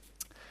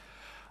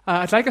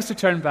I'd like us to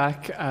turn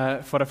back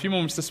for a few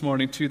moments this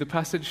morning to the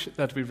passage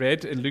that we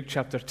read in Luke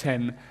chapter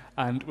 10,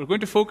 and we're going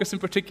to focus in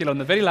particular on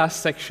the very last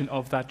section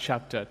of that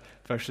chapter,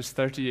 verses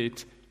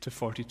 38 to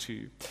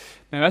 42.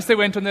 Now, as they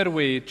went on their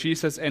way,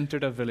 Jesus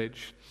entered a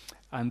village,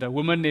 and a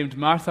woman named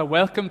Martha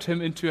welcomed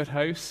him into her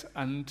house,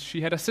 and she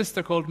had a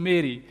sister called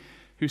Mary,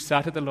 who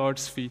sat at the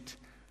Lord's feet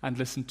and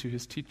listened to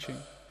his teaching.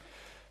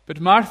 But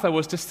Martha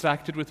was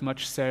distracted with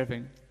much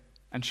serving.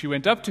 And she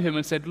went up to him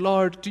and said,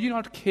 "Lord, do you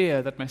not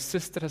care that my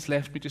sister has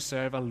left me to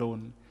serve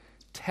alone?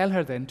 Tell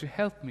her then to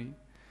help me."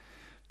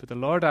 But the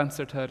Lord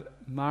answered her,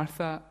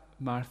 "Martha,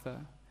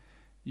 Martha,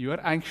 you are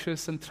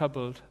anxious and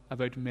troubled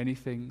about many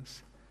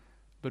things,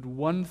 but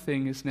one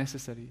thing is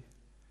necessary.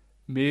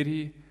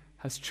 Mary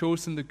has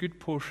chosen the good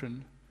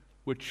portion,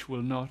 which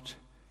will not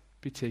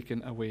be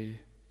taken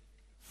away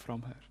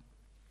from her."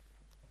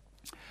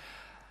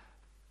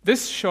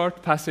 This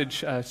short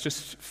passage, it's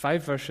just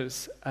 5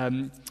 verses,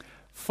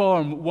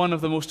 form one of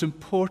the most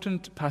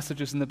important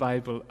passages in the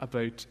Bible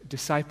about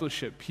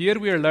discipleship. Here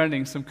we are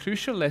learning some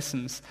crucial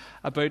lessons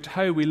about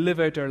how we live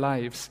out our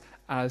lives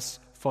as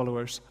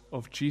followers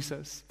of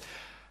Jesus.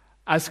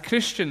 As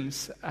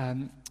Christians,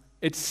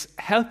 it's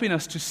helping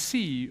us to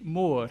see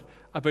more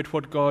about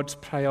what God's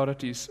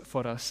priorities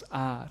for us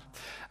are.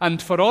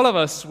 And for all of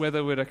us,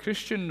 whether we're a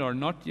Christian or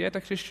not yet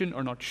a Christian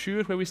or not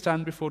sure where we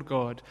stand before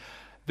God,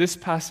 this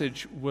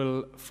passage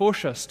will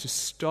force us to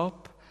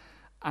stop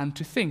and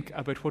to think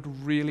about what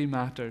really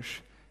matters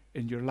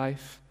in your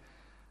life.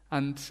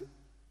 And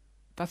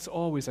that's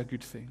always a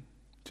good thing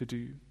to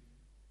do.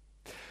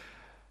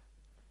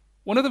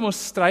 One of the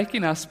most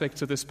striking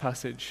aspects of this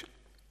passage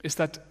is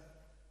that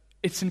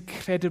it's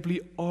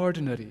incredibly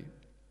ordinary.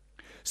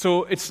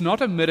 So it's not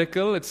a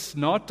miracle, it's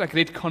not a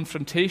great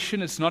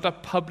confrontation, it's not a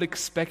public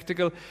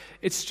spectacle,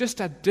 it's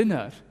just a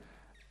dinner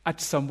at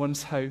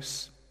someone's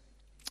house.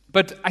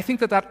 But I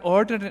think that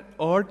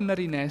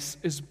ordinariness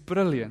is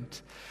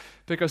brilliant,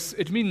 because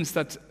it means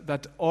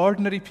that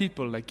ordinary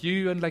people like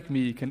you and like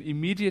me can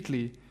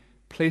immediately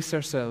place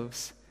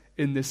ourselves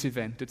in this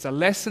event. It's a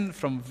lesson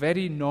from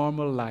very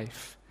normal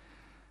life,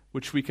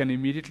 which we can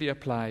immediately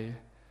apply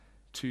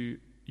to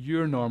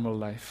your normal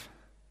life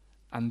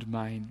and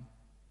mine.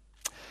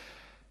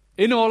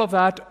 In all of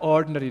that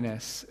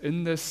ordinariness,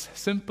 in this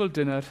simple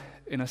dinner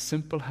in a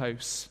simple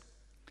house,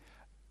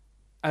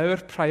 our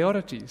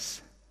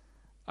priorities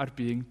are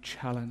being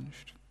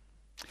challenged.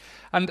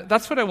 And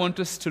that's what I want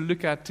us to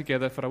look at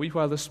together for a wee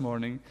while this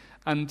morning.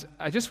 And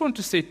I just want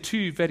to say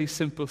 2 very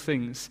simple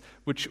things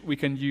which we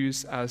can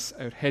use as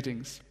our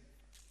headings.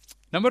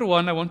 Number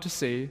 1, I want to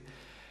say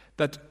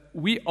that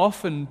we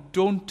often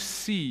don't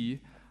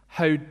see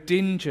how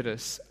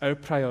dangerous our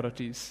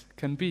priorities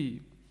can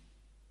be.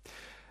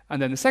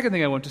 And then the second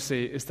thing I want to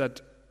say is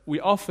that we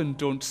often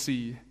don't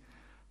see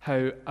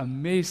how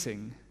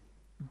amazing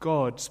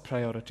God's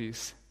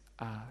priorities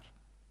are.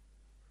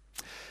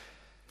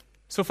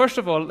 So first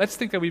of all, let's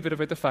think a wee bit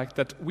about the fact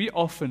that we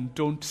often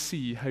don't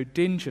see how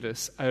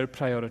dangerous our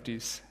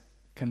priorities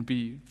can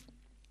be.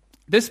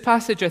 This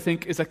passage, I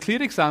think, is a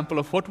clear example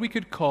of what we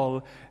could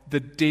call the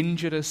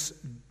dangerous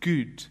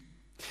good.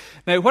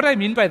 Now, what I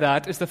mean by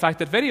that is the fact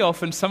that very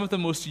often some of the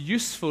most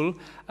useful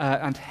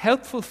and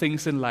helpful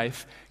things in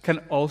life can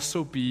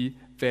also be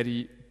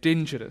very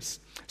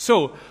dangerous.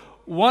 So,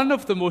 one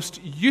of the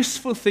most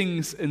useful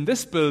things in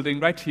this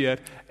building right here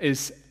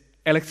is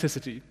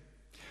electricity.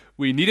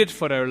 We need it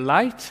for our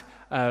light,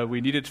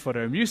 we need it for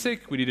our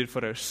music, we need it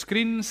for our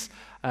screens.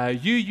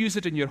 You use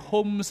it in your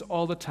homes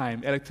all the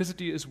time.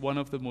 Electricity is one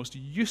of the most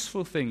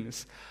useful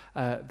things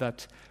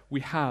that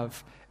we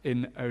have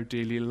in our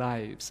daily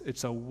lives.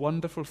 It's a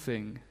wonderful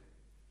thing,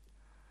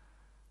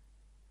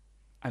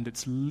 and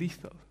it's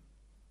lethal.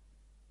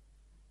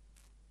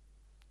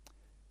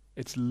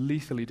 It's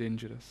lethally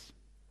dangerous.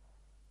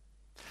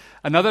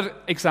 Another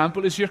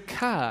example is your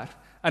car.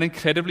 An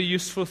incredibly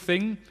useful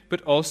thing,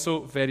 but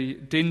also very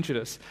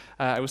dangerous.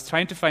 I was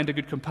trying to find a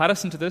good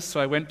comparison to this, so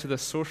I went to the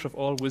source of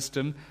all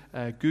wisdom,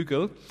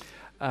 Google,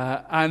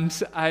 and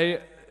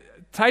I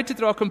tried to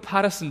draw a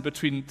comparison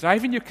between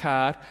driving your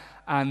car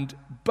and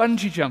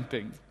bungee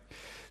jumping.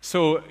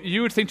 So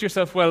you would think to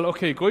yourself, well,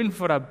 okay, going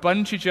for a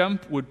bungee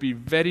jump would be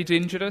very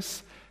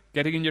dangerous.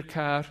 Getting in your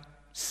car,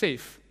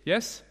 safe,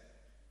 yes?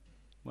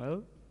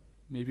 Well,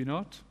 maybe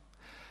not.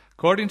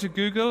 According to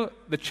Google,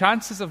 the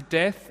chances of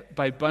death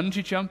by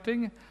bungee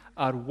jumping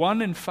are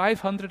 1 in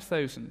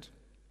 500,000.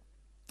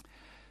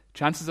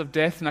 Chances of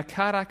death in a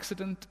car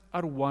accident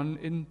are 1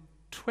 in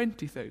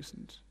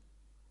 20,000.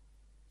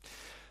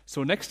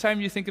 So next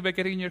time you think about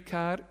getting in your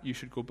car, you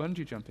should go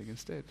bungee jumping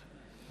instead.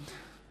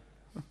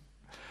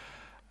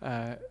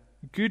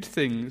 Good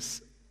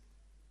things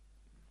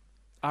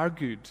are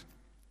good,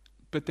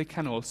 but they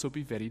can also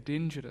be very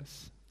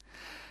dangerous.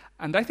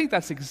 And I think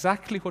that's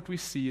exactly what we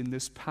see in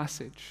this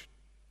passage.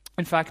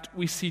 In fact,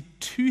 we see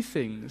 2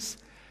 things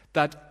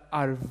that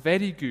are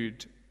very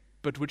good,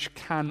 but which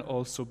can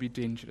also be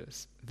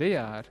dangerous. They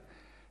are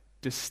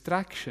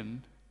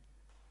distraction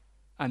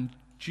and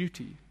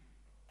duty.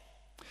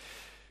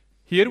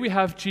 Here we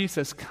have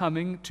Jesus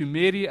coming to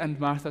Mary and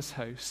Martha's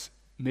house.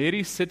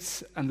 Mary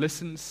sits and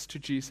listens to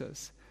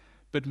Jesus.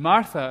 But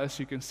Martha, as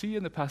you can see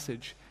in the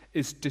passage,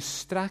 is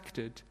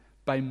distracted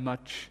by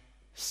much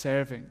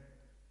serving.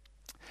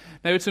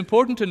 Now, it's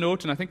important to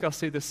note, and I think I'll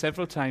say this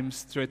several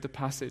times throughout the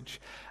passage,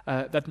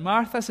 that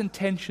Martha's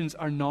intentions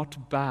are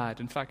not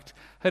bad. In fact,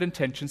 her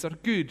intentions are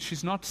good.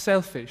 She's not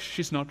selfish.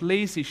 She's not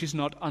lazy. She's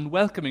not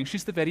unwelcoming.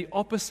 She's the very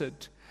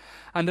opposite.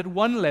 And at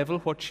one level,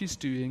 what she's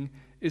doing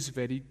is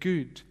very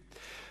good.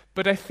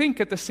 But I think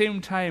at the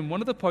same time,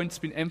 one of the points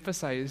being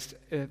emphasized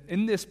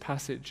in this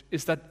passage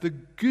is that the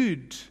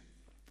good,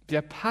 the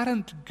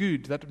apparent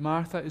good that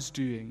Martha is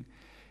doing,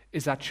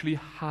 is actually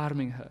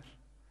harming her.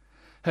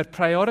 Her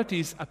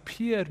priorities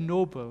appear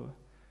noble,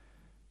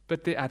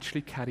 but they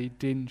actually carry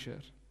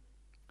danger.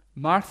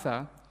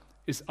 Martha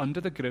is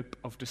under the grip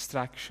of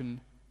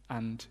distraction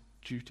and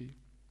duty.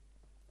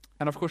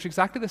 And of course,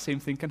 exactly the same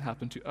thing can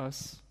happen to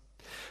us.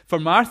 For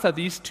Martha,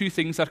 these two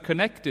things are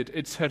connected.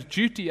 It's her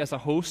duty as a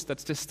host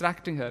that's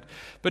distracting her.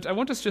 But I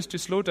want us just to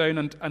slow down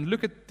and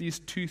look at these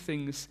two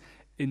things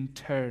in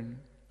turn.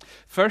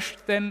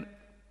 First, then,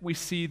 we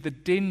see the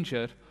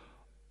danger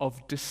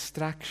of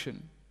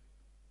distraction.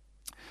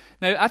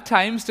 Now, at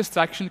times,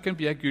 distraction can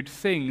be a good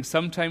thing.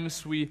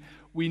 Sometimes we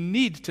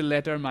need to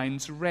let our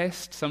minds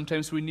rest.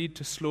 Sometimes we need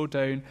to slow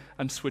down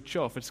and switch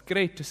off. It's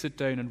great to sit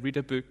down and read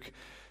a book,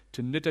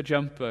 to knit a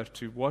jumper,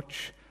 to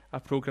watch a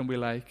program we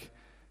like,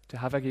 to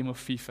have a game of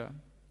FIFA.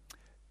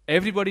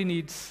 Everybody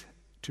needs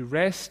to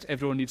rest.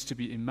 Everyone needs to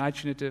be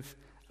imaginative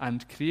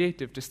and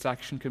creative.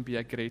 Distraction can be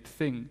a great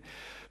thing.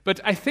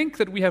 But I think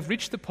that we have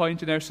reached the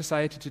point in our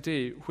society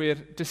today where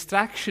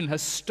distraction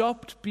has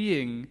stopped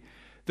being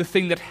the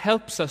thing that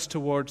helps us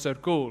towards our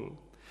goal.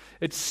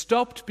 It's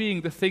stopped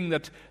being the thing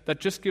that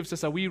just gives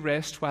us a wee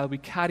rest while we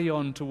carry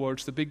on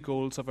towards the big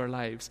goals of our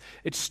lives.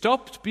 It's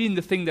stopped being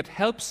the thing that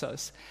helps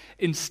us.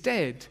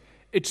 Instead,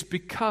 it's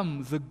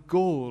become the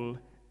goal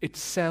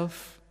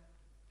itself.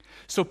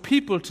 So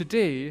people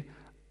today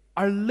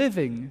are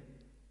living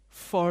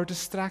for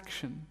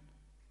distraction.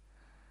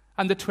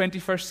 And the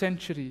 21st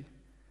century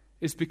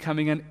is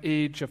becoming an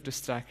age of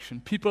distraction.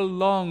 People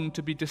long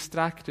to be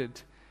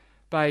distracted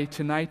by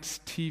tonight's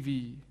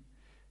TV.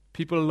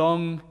 People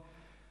long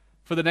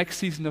for the next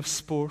season of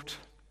sport.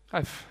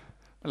 My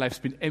life's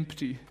been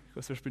empty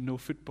because there's been no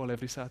football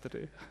every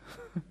Saturday.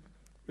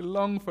 We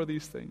long for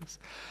these things.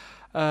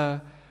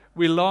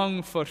 We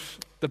long for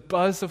the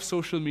buzz of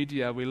social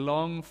media. We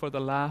long for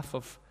the laugh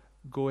of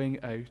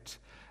going out.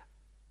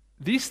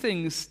 These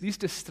things, these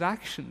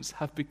distractions,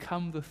 have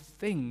become the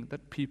thing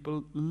that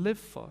people live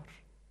for.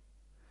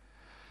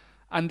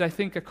 And I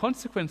think a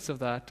consequence of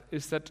that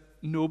is that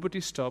nobody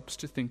stops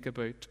to think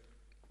about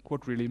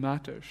what really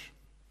matters.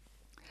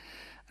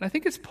 And I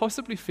think it's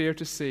possibly fair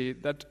to say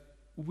that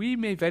we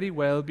may very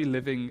well be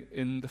living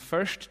in the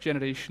first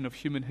generation of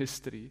human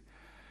history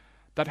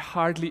that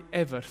hardly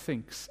ever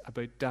thinks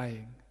about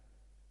dying.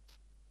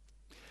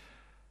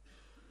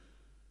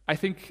 I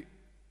think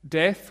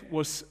death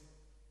was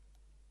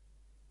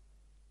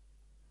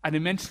an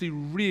immensely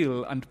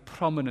real and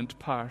prominent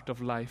part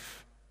of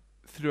life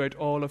throughout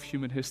all of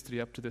human history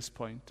up to this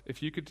point.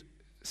 If you could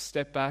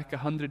step back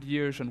 100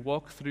 years and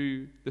walk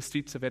through the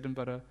streets of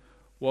Edinburgh,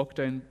 walk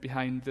down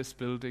behind this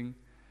building,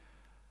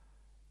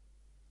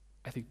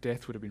 I think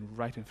death would have been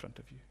right in front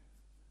of you.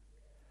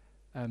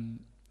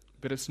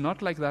 But it's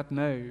not like that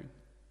now.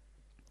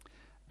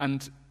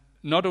 And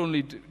not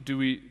only do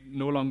we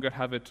no longer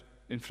have it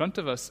in front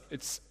of us,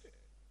 it's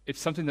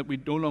something that we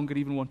no longer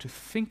even want to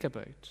think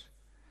about.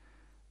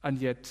 And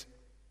yet,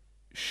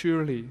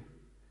 surely,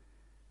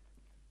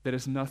 there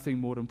is nothing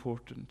more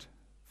important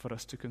for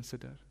us to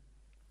consider.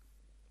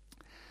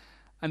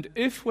 And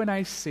if when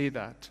I say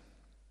that,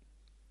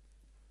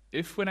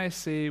 if when I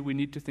say we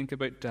need to think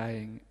about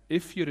dying,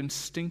 if your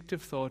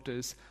instinctive thought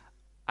is,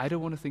 I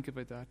don't want to think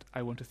about that,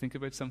 I want to think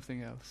about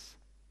something else,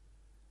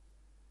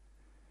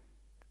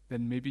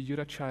 then maybe you're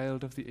a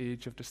child of the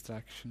age of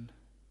distraction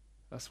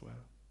as well.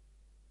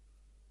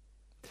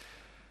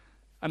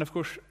 And of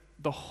course,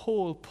 the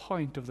whole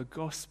point of the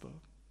gospel,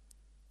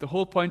 the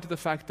whole point of the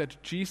fact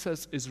that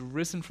Jesus is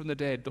risen from the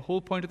dead, the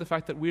whole point of the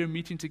fact that we're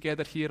meeting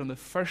together here on the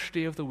first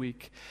day of the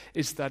week,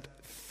 is that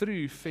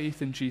through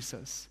faith in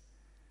Jesus,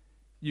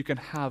 you can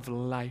have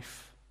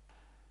life.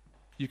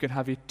 You can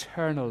have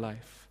eternal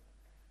life.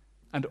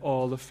 And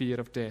all the fear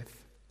of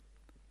death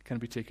can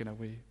be taken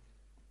away.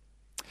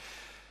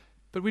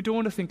 But we don't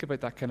want to think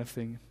about that kind of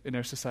thing in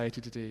our society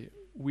today.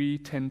 We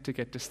tend to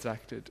get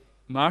distracted.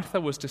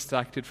 Martha was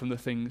distracted from the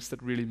things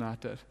that really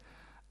matter.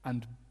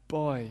 And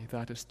boy,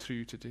 that is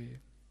true today.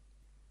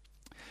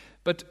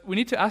 But we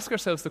need to ask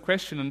ourselves the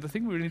question, and the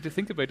thing we really need to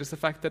think about is the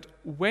fact that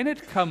when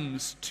it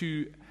comes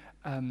to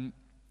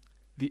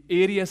the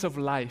areas of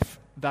life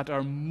that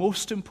are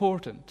most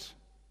important,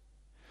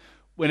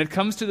 when it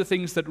comes to the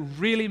things that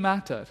really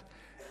matter,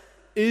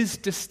 is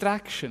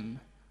distraction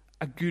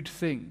a good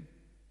thing?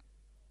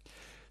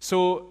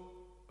 So,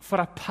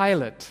 for a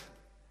pilot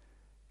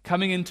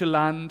coming into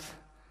land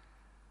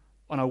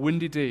on a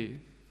windy day,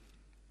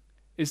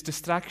 is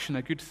distraction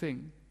a good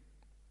thing?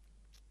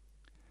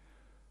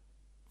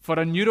 For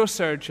a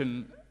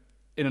neurosurgeon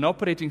in an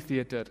operating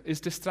theatre, is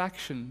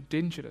distraction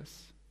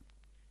dangerous?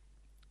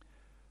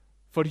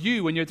 For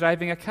you, when you're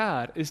driving a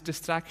car, is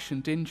distraction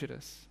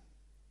dangerous?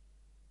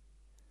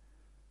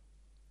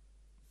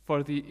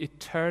 For the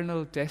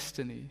eternal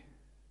destiny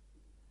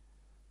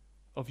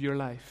of your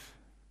life,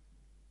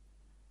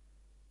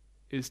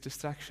 is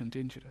distraction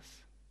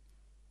dangerous?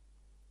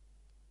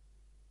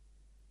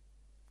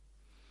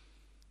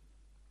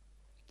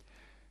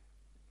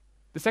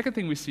 The second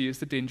thing we see is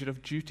the danger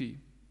of duty.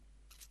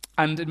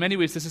 And in many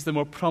ways, this is the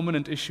more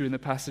prominent issue in the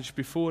passage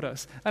before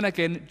us. And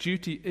again,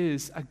 duty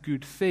is a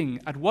good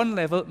thing. At one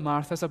level,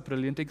 Martha's a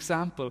brilliant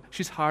example.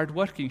 She's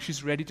hardworking,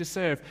 she's ready to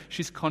serve,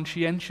 she's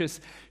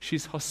conscientious,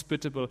 she's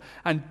hospitable.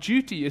 And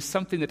duty is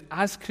something that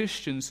as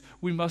Christians,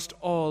 we must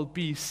all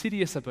be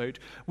serious about.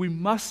 We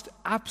must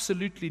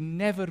absolutely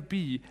never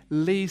be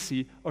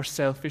lazy or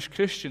selfish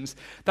Christians.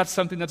 That's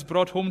something that's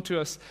brought home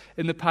to us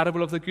in the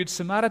parable of the Good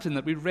Samaritan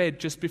that we read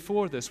just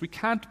before this. We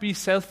can't be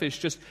selfish,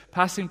 just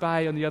passing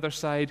by on the other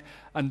side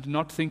and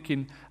not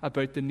thinking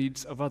about the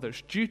needs of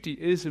others. Duty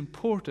is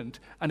important,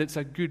 and it's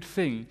a good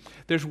thing.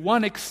 There's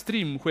one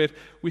extreme where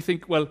we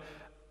think, well,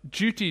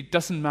 duty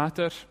doesn't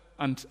matter,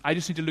 and I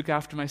just need to look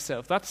after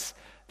myself. That's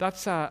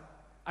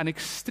an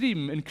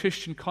extreme in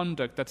Christian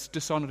conduct that's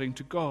dishonoring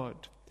to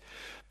God.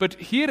 But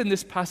here in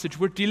this passage,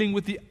 we're dealing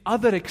with the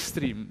other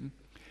extreme,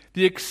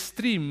 the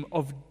extreme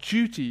of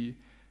duty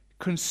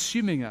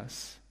consuming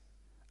us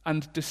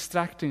and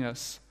distracting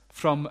us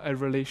from a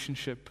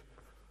relationship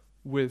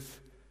with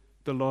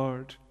the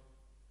Lord.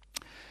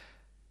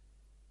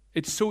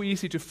 It's so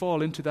easy to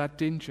fall into that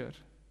danger.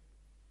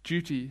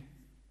 Duty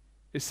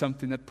is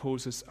something that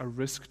poses a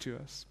risk to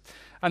us.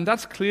 And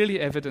that's clearly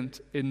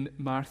evident in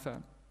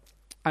Martha.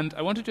 And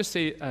I want to just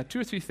say 2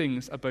 or 3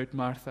 things about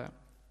Martha.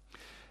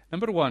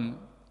 Number one,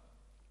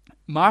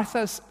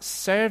 Martha's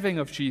serving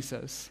of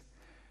Jesus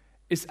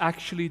is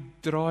actually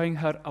drawing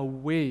her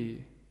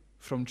away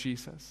from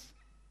Jesus.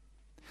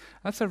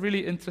 That's a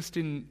really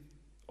interesting,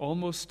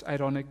 almost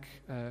ironic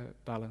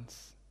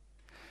balance.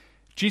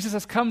 Jesus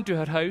has come to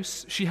her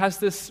house. She has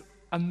this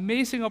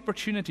amazing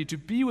opportunity to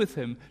be with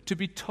him, to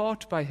be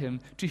taught by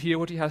him, to hear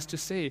what he has to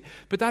say.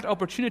 But that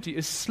opportunity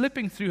is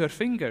slipping through her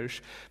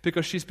fingers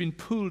because she's been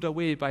pulled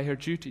away by her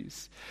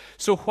duties.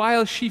 So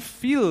while she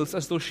feels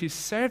as though she's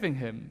serving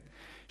him,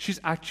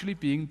 she's actually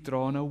being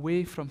drawn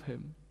away from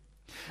him.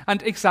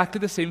 And exactly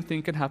the same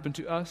thing can happen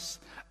to us.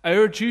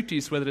 Our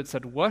duties, whether it's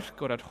at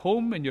work or at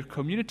home, in your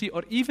community,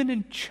 or even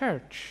in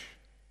church,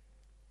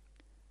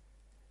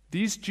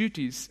 these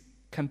duties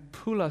can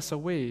pull us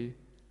away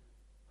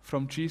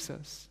from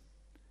Jesus.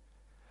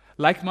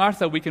 Like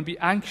Martha, we can be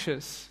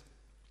anxious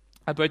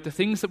about the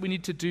things that we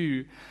need to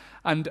do,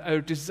 and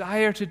our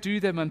desire to do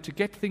them and to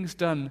get things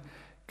done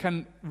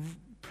can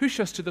push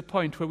us to the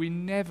point where we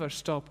never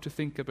stop to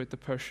think about the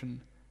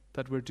person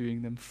that we're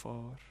doing them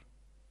for.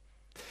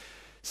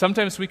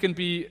 Sometimes we can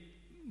be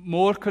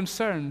more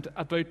concerned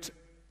about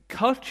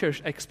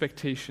culture's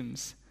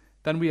expectations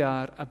than we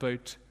are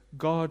about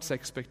God's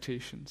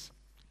expectations.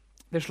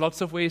 There's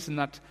lots of ways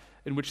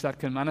in which that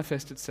can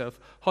manifest itself.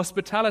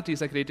 Hospitality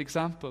is a great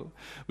example.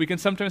 We can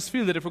sometimes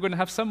feel that if we're going to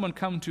have someone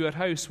come to our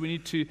house, we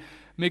need to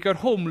make our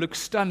home look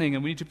stunning,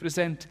 and we need to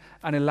present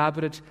an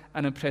elaborate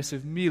and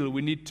impressive meal.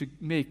 We need to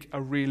make a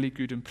really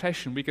good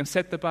impression. We can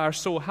set the bar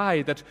so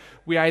high that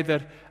we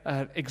either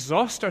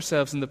exhaust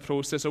ourselves in the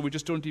process, or we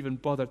just don't even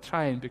bother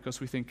trying because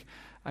we think,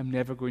 I'm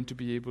never going to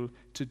be able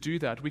to do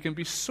that. We can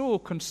be so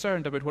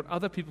concerned about what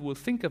other people will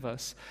think of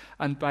us,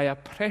 and by a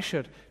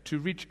pressure to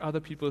reach other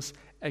people's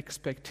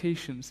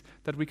expectations,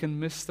 that we can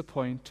miss the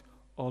point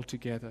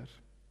altogether.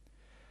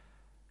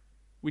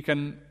 We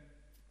can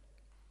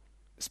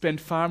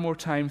spend far more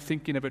time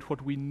thinking about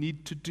what we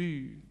need to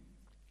do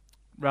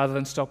rather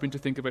than stopping to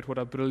think about what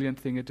a brilliant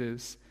thing it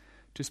is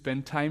to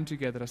spend time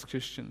together as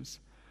Christians,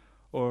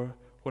 or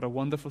what a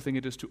wonderful thing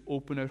it is to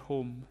open our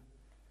home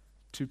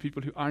to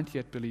people who aren't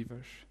yet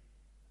believers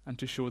and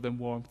to show them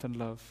warmth and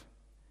love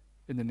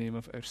in the name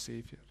of our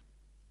Savior.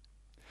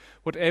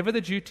 Whatever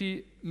the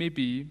duty may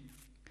be,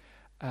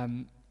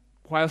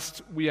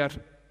 whilst we are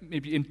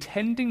maybe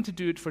intending to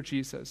do it for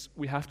Jesus,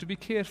 we have to be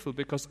careful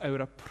because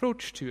our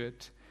approach to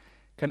it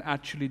can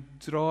actually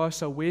draw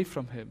us away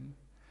from him,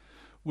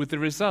 with the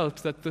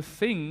result that the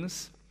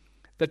things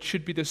that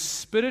should be the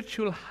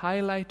spiritual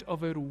highlight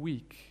of our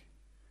week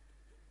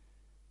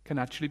can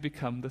actually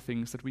become the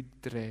things that we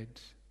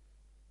dread.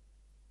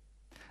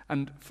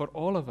 And for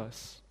all of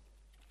us,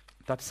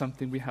 that's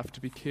something we have to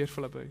be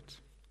careful about.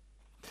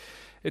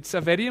 It's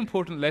a very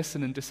important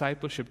lesson in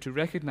discipleship to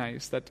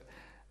recognize that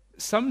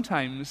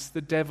sometimes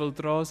the devil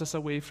draws us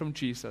away from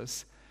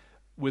Jesus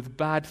with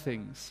bad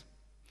things.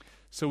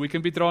 So we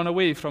can be drawn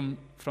away from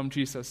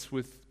Jesus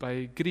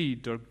by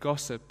greed or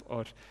gossip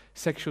or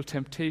sexual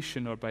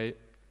temptation or by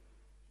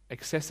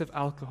excessive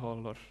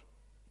alcohol or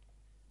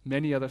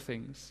many other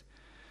things.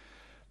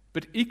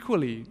 But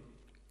equally,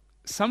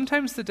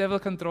 sometimes the devil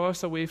can draw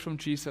us away from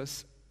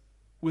Jesus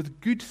with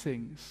good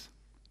things.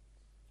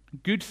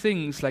 Good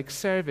things like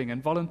serving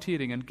and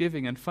volunteering and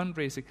giving and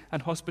fundraising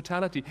and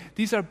hospitality.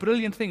 These are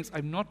brilliant things.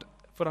 I'm not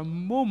for a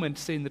moment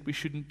saying that we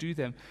shouldn't do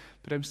them,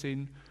 but I'm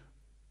saying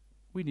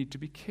we need to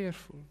be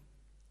careful.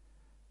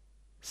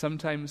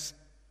 Sometimes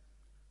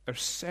our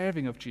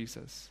serving of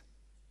Jesus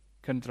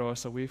can draw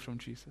us away from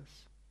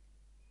Jesus.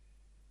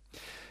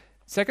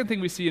 Second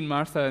thing we see in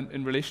Martha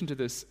in relation to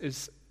this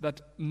is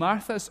that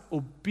Martha's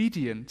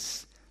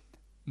obedience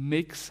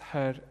makes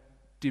her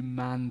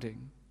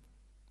demanding.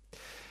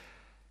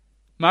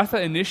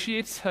 Martha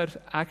initiates her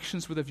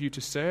actions with a view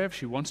to serve.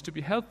 She wants to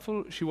be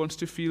helpful. She wants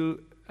to feel.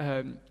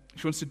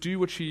 She wants to do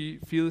what she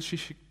feels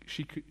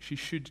she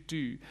should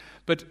do.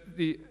 But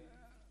the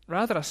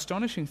rather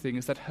astonishing thing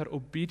is that her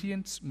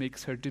obedience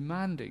makes her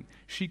demanding.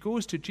 She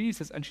goes to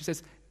Jesus and she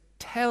says,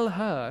 "Tell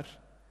her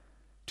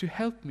to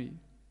help me."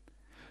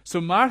 So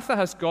Martha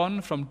has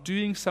gone from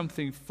doing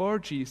something for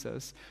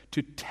Jesus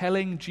to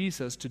telling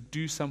Jesus to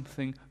do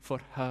something for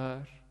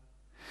her.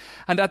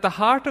 And at the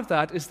heart of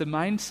that is the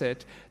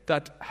mindset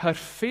that her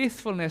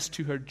faithfulness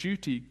to her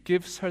duty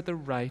gives her the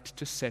right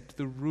to set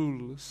the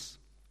rules.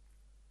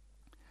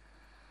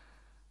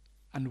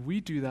 And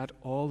we do that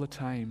all the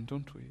time,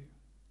 don't we?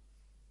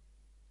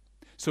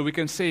 So we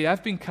can say,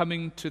 I've been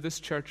coming to this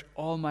church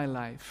all my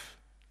life.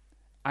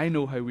 I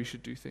know how we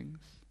should do things.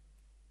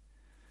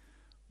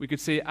 We could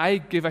say, I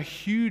give a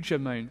huge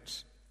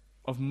amount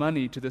of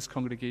money to this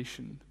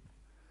congregation.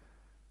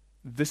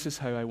 This is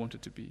how I want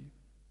it to be.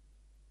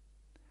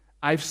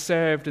 I've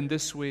served in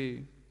this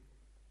way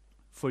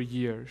for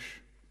years.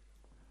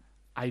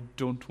 I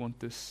don't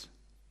want this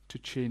to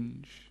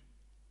change.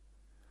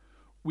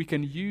 We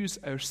can use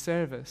our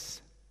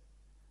service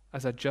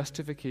as a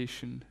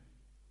justification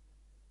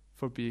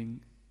for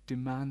being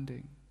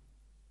demanding.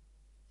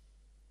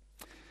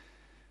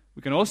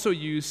 We can also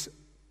use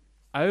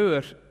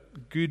our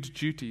good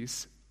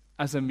duties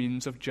as a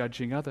means of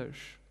judging others.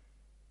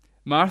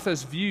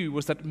 Martha's view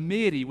was that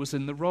Mary was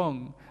in the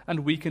wrong,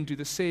 and we can do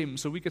the same.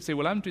 So we could say,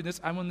 well, I'm doing this,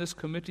 I'm on this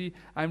committee,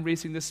 I'm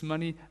raising this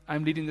money,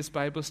 I'm leading this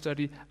Bible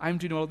study, I'm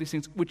doing all these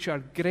things, which are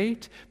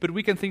great, but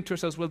we can think to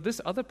ourselves, well,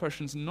 this other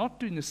person's not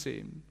doing the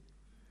same.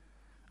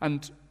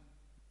 And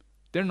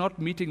they're not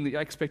meeting the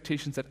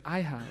expectations that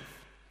I have.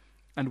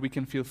 And we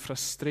can feel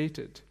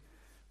frustrated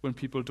when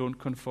people don't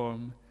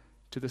conform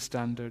to the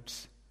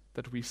standards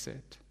that we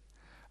set.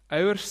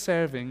 Our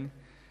serving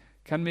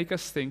can make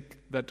us think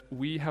that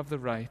we have the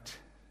right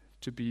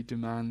to be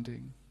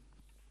demanding.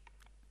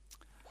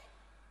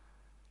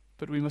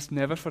 But we must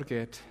never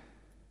forget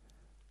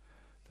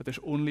that there's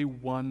only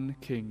one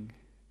king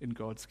in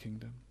God's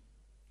kingdom.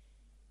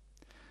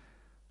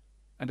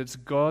 And it's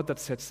God that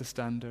sets the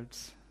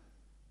standards,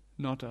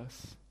 not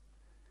us.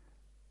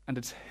 And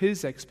it's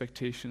his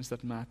expectations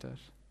that matter,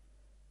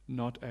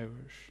 not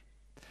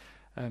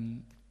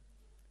ours.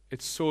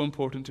 It's so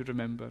important to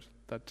remember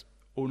that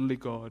only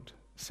God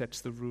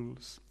sets the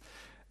rules.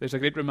 There's a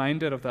great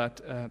reminder of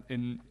that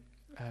in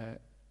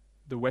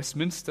the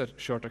Westminster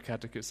Shorter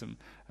Catechism.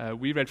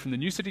 We read from the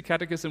New City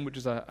Catechism, which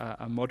is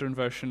a modern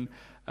version,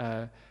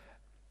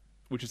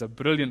 which is a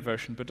brilliant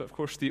version, but of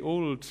course the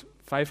old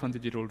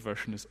 500-year-old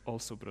version is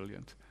also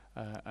brilliant.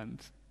 And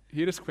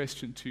here is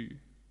question 2.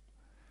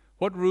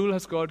 What rule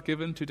has God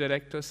given to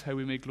direct us how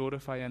we may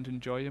glorify and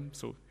enjoy him?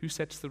 So who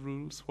sets the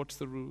rules? What's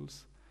the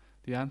rules?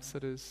 The answer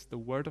is the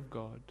Word of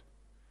God,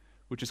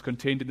 which is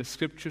contained in the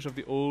scriptures of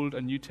the Old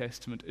and New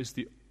Testament, is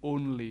the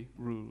only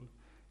rule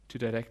to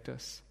direct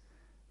us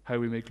how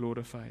we may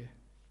glorify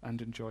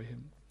and enjoy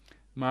him.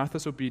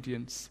 Martha's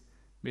obedience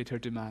made her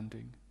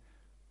demanding.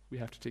 We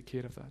have to take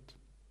care of that.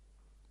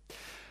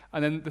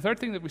 And then the third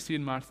thing that we see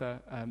in Martha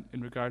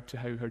in regard to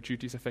how her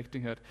duty is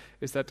affecting her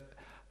is that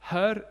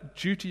her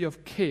duty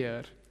of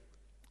care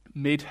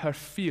made her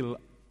feel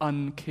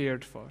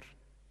uncared for.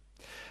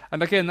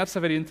 And again, that's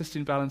a very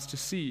interesting balance to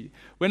see.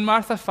 When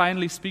Martha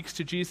finally speaks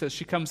to Jesus,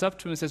 she comes up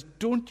to him and says,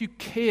 "Don't you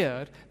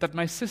care that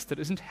my sister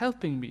isn't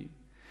helping me?"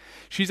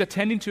 She's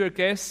attending to her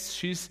guests.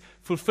 She's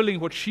fulfilling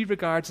what she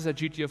regards as a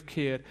duty of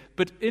care.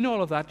 But in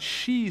all of that,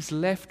 she's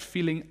left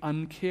feeling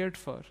uncared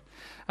for.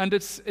 And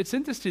it's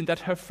interesting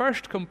that her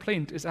first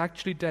complaint is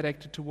actually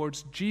directed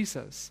towards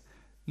Jesus,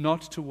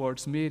 not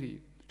towards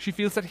Mary. She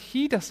feels that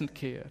he doesn't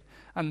care,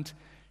 and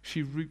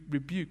she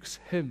rebukes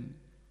him.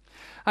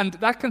 And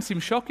that can seem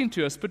shocking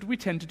to us, but we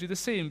tend to do the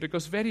same,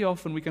 because very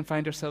often we can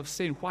find ourselves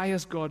saying, why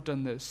has God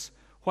done this?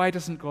 Why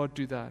doesn't God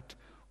do that?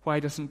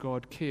 Why doesn't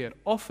God care?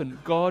 Often,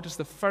 God is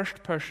the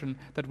first person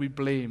that we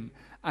blame,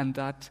 and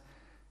that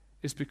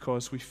is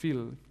because we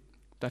feel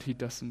that he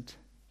doesn't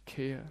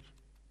care.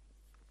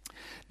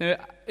 Now,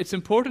 it's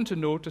important to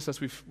notice, as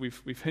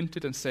we've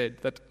hinted and said,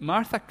 that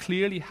Martha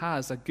clearly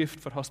has a gift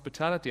for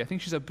hospitality. I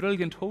think she's a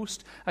brilliant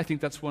host. I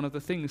think that's one of the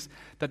things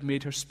that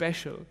made her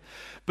special.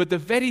 But the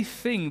very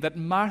thing that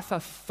Martha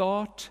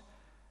thought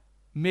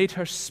made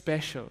her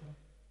special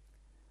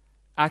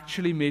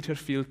actually made her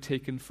feel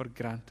taken for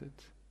granted.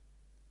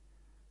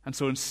 And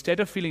so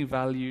instead of feeling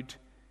valued,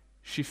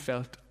 she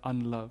felt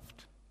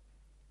unloved.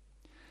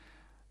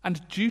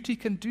 And duty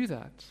can do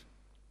that.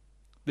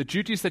 The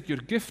duties that you're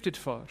gifted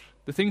for,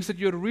 the things that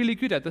you're really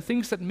good at, the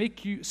things that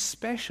make you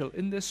special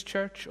in this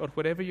church or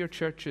whatever your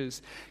church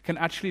is, can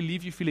actually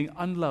leave you feeling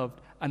unloved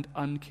and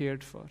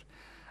uncared for.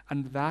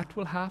 And that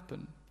will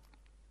happen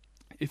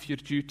if your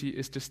duty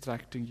is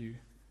distracting you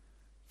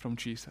from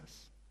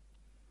Jesus.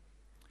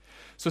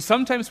 So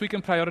sometimes we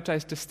can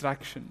prioritize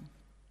distraction,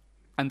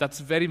 and that's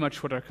very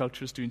much what our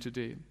culture is doing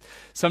today.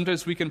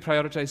 Sometimes we can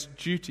prioritize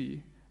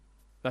duty.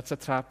 That's a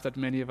trap that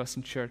many of us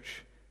in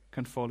church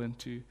can fall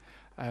into.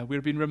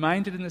 We're being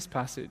reminded in this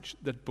passage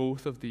that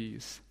both of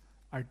these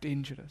are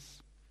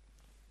dangerous.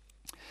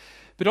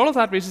 But all of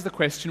that raises the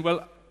question,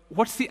 well,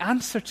 what's the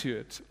answer to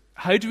it?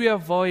 How do we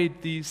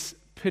avoid these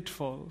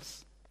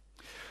pitfalls?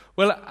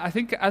 Well, I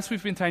think as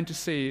we've been trying to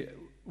say,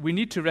 we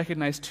need to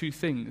recognize two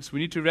things. We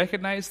need to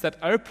recognize that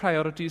our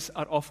priorities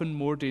are often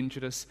more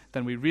dangerous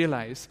than we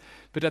realize.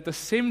 But at the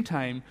same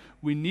time,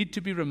 we need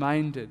to be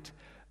reminded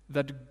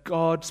that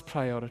God's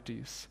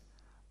priorities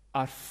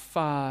are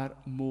far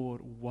more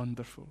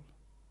wonderful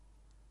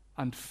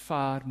and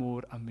far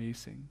more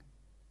amazing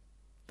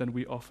than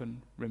we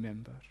often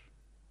remember.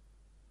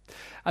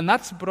 And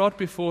that's brought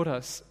before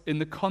us in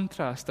the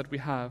contrast that we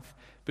have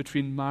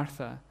between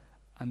Martha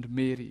and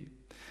Mary.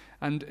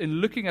 And in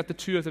looking at the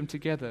two of them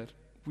together,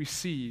 we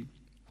see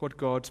what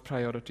God's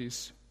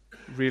priorities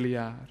really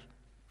are.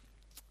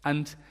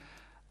 And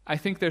I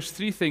think there's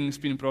three things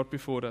being brought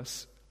before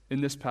us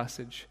in this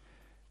passage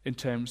in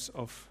terms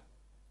of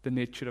the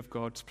nature of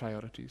God's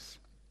priorities.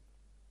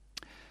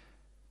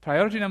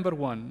 Priority number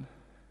one,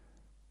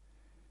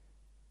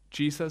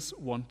 Jesus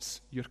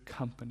wants your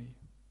company.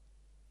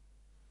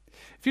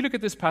 If you look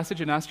at this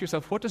passage and ask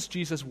yourself, what does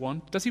Jesus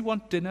want? Does he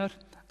want dinner?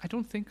 I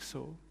don't think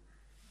so.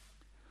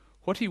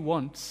 What he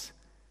wants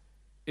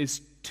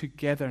is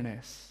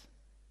togetherness.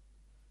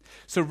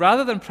 So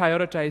rather than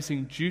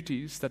prioritizing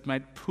duties that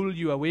might pull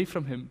you away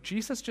from him,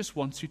 Jesus just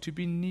wants you to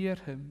be near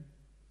him.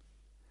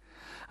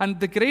 And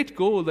the great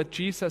goal that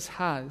Jesus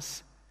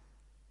has,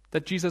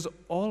 that Jesus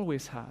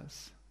always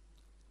has,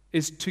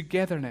 is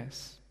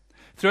togetherness.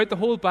 Throughout the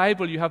whole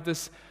Bible, you have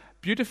this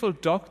beautiful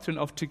doctrine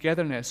of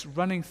togetherness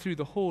running through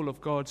the whole of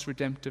God's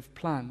redemptive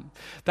plan.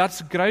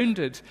 That's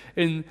grounded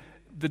in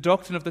the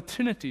doctrine of the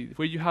Trinity,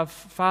 where you have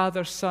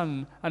Father,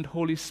 Son, and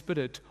Holy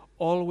Spirit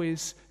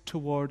always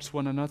towards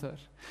one another.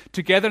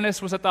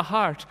 Togetherness was at the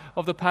heart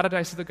of the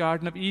paradise of the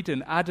Garden of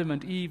Eden, Adam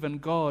and Eve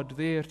and God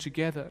there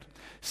together.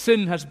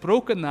 Sin has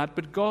broken that,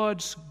 but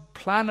God's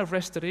plan of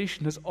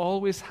restoration has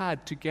always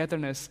had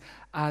togetherness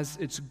as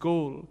its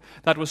goal.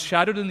 That was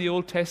shadowed in the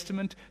Old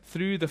Testament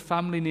through the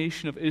family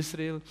nation of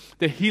Israel.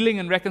 The healing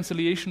and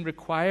reconciliation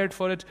required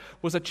for it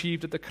was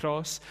achieved at the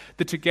cross.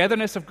 The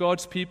togetherness of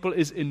God's people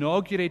is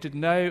inaugurated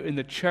now in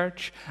the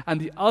church, and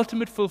the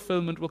ultimate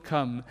fulfillment will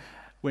come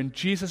when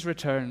Jesus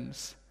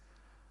returns,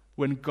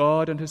 when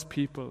God and his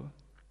people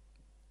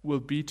will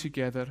be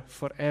together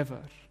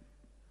forever.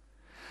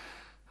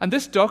 And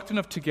this doctrine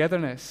of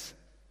togetherness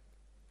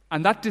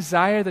and that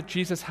desire that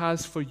Jesus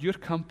has for your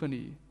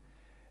company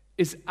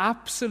is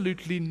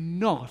absolutely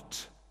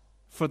not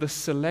for the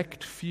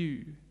select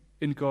few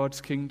in God's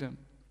kingdom.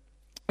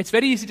 It's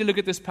very easy to look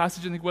at this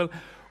passage and think,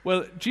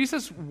 well,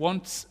 Jesus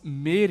wants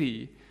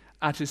Mary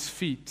at his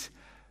feet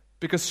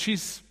because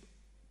she's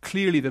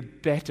clearly the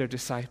better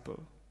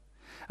disciple.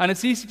 And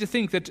it's easy to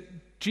think that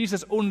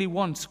Jesus only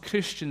wants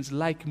Christians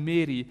like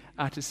Mary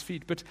at his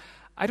feet. But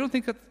I don't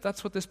think that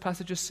that's what this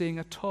passage is saying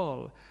at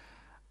all.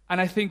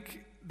 And I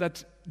think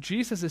that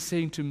Jesus is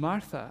saying to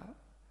Martha,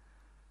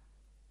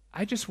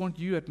 I just want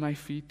you at my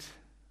feet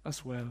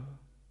as well.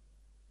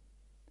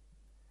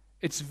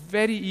 It's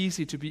very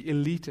easy to be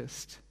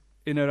elitist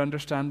in our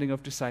understanding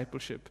of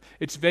discipleship.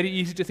 It's very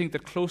easy to think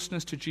that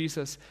closeness to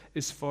Jesus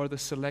is for the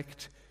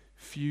select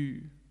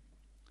few.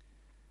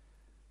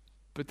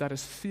 But that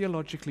is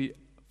theologically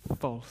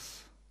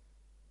false.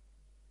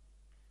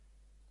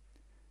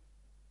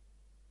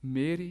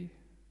 Mary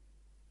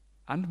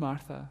and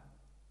Martha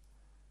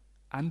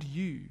and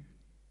you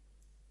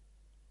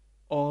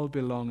all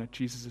belong at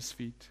Jesus'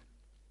 feet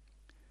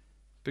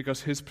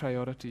because his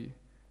priority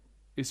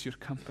is your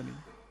company.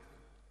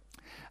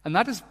 And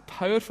that is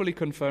powerfully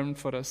confirmed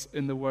for us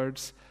in the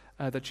words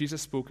that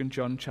Jesus spoke in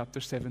John chapter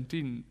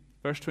 17.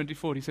 Verse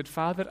 24, he said,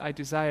 Father, I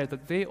desire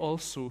that they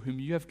also, whom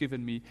you have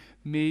given me,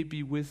 may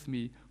be with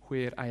me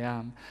where I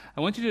am. I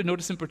want you to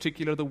notice in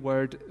particular the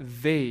word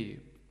they.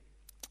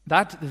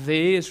 That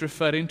they is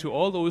referring to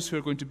all those who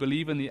are going to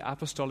believe in the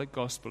apostolic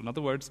gospel. In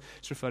other words,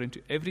 it's referring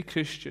to every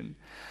Christian.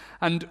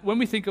 And when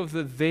we think of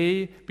the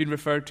they being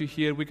referred to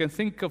here, we can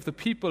think of the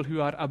people who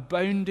are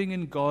abounding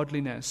in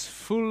godliness,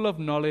 full of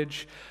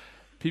knowledge,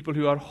 people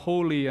who are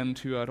holy and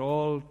who are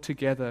all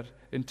together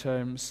in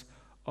terms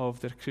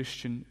of their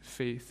Christian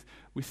faith.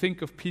 We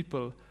think of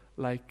people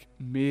like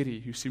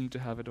Mary, who seem to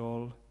have it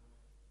all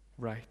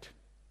right.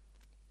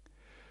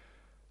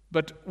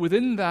 But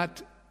within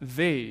that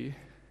they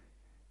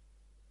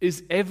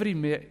is every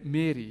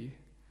Mary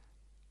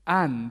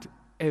and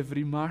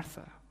every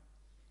Martha.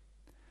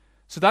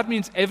 So that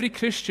means every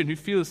Christian who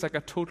feels like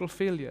a total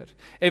failure,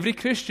 every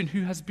Christian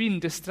who has been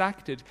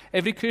distracted,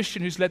 every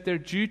Christian who's let their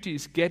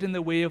duties get in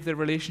the way of their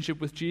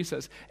relationship with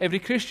Jesus, every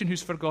Christian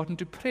who's forgotten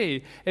to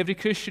pray, every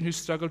Christian who's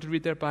struggled to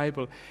read their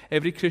Bible,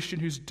 every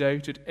Christian who's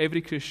doubted, every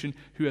Christian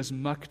who has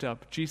mucked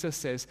up, Jesus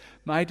says,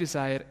 my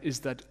desire is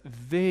that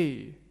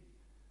they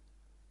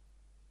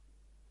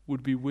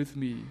would be with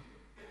me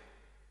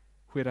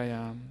where I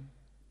am.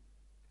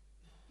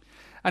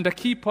 And a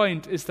key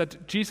point is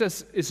that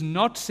Jesus is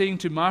not saying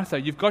to Martha,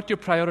 you've got your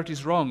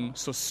priorities wrong,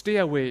 so stay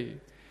away.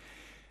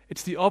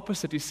 It's the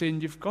opposite. He's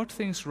saying, you've got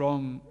things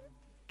wrong,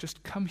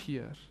 just come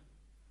here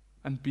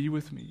and be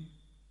with me.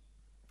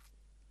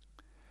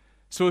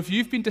 So if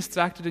you've been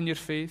distracted in your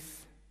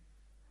faith,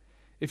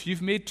 if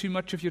you've made too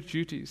much of your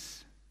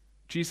duties,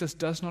 Jesus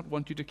does not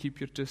want you to keep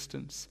your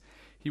distance.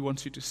 He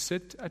wants you to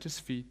sit at his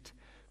feet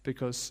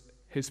because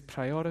his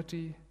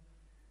priority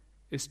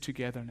is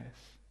togetherness.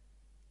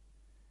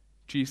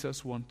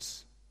 Jesus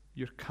wants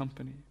your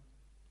company.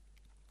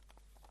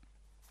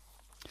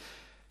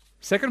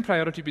 Second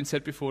priority being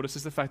set before us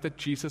is the fact that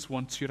Jesus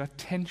wants your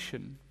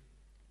attention.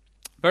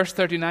 Verse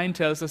 39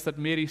 tells us that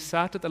Mary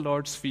sat at the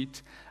Lord's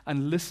feet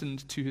and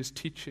listened to his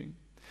teaching.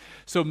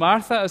 So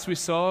Martha, as we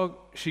saw,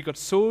 she got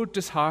so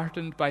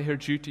disheartened by her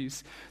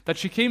duties that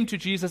she came to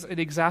Jesus in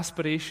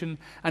exasperation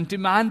and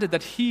demanded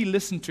that he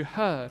listen to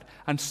her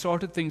and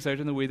sorted things out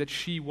in the way that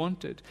she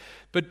wanted.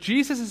 But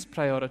Jesus'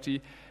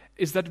 priority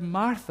is that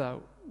Martha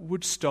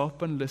would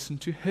stop and listen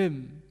to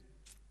him.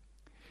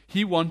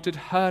 He wanted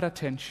her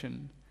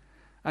attention,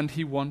 and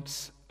he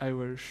wants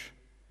ours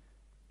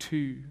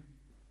too.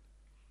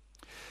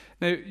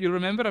 Now, you'll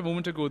remember a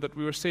moment ago that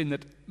we were saying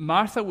that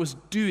Martha was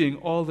doing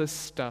all this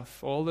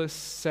stuff, all this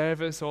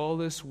service, all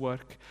this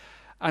work,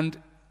 and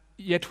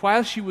yet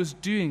while she was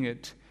doing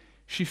it,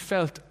 she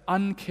felt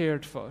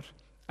uncared for,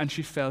 and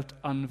she felt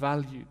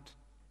unvalued.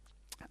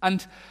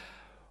 And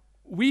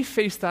we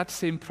face that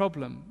same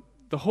problem.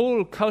 The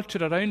whole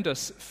culture around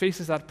us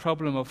faces that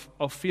problem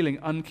of feeling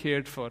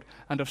uncared for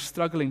and of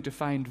struggling to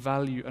find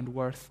value and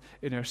worth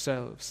in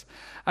ourselves.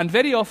 And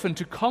very often,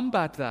 to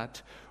combat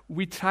that,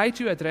 we try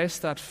to address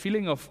that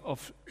feeling of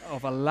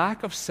a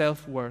lack of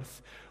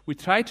self-worth. We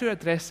try to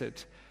address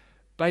it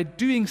by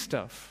doing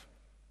stuff.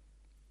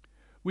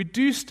 We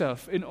do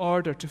stuff in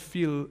order to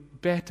feel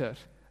better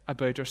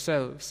about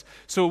ourselves.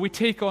 So we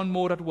take on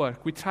more at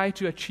work. We try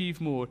to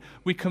achieve more.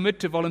 We commit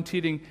to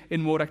volunteering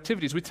in more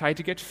activities. We try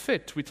to get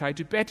fit. We try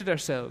to better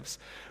ourselves.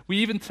 We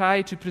even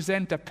try to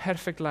present a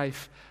perfect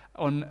life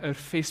on our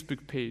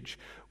Facebook page.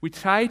 We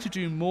try to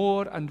do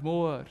more and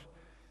more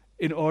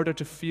in order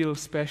to feel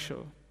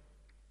special.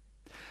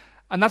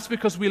 And that's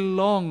because we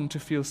long to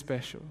feel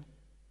special.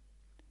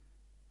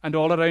 And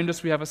all around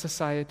us we have a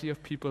society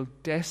of people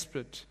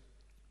desperate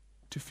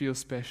to feel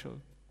special,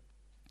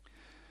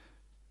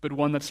 but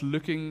one that's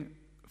looking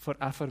for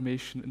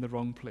affirmation in the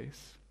wrong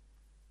place.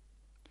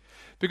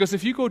 Because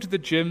if you go to the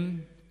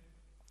gym,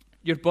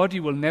 your body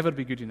will never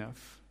be good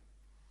enough.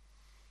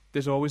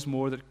 There's always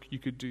more that you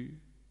could do.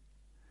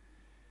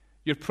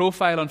 Your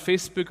profile on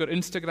Facebook or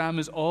Instagram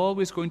is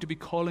always going to be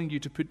calling you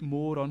to put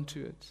more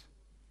onto it.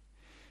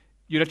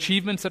 Your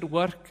achievements at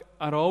work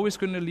are always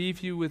going to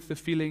leave you with the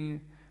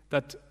feeling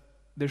that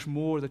there's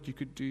more that you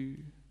could do.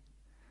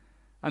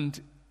 And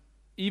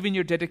even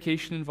your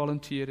dedication in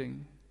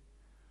volunteering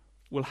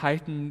will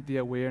heighten the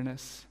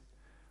awareness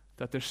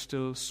that there's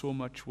still so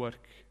much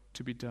work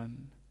to be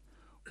done.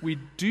 We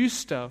do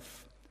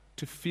stuff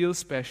to feel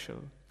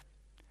special,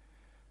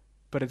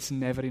 but it's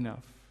never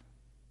enough.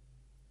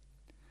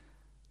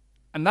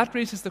 And that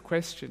raises the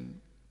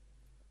question,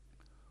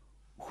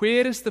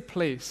 where is the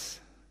place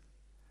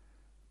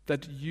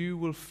that you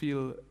will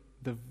feel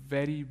the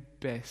very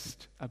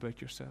best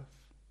about yourself?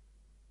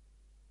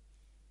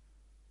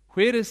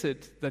 Where is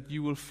it that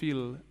you will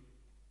feel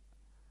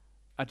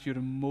at your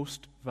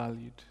most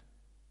valued?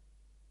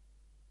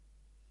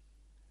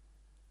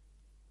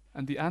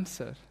 And the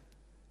answer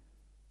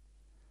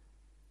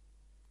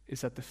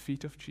is at the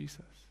feet of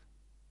Jesus.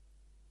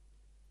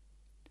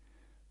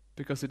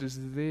 Because it is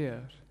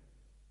there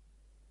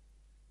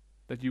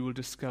that you will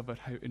discover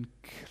how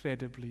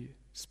incredibly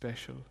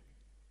special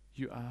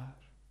you are.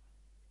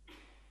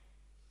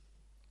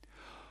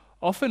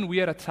 Often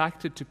we are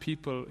attracted to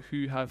people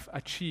who have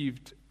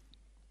achieved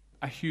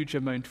a huge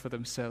amount for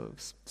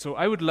themselves. So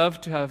I would love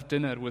to have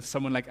dinner with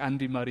someone like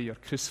Andy Murray or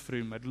Chris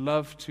Froome. I'd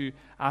love to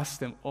ask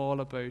them all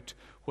about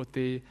what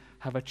they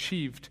have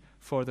achieved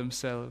for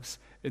themselves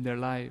in their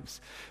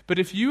lives. But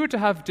if you were to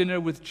have dinner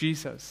with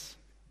Jesus,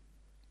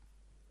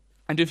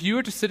 and if you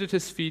were to sit at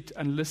his feet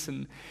and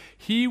listen,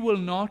 he will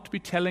not be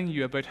telling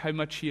you about how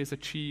much he has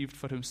achieved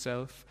for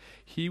himself.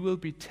 He will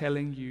be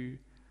telling you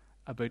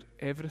about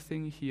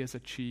everything he has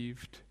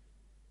achieved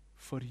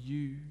for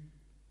you.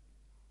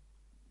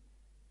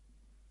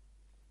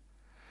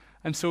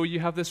 And so you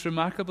have this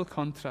remarkable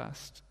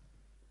contrast.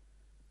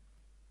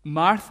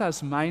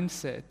 Martha's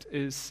mindset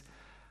is,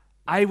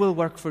 I will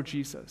work for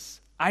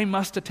Jesus. I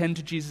must attend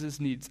to Jesus'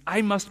 needs.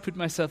 I must put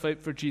myself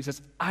out for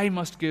Jesus. I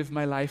must give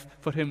my life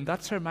for him.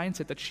 That's her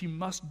mindset, that she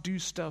must do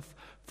stuff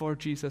for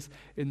Jesus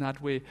in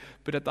that way.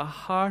 But at the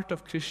heart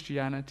of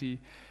Christianity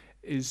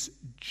is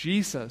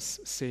Jesus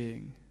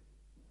saying,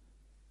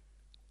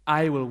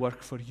 I will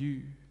work for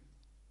you.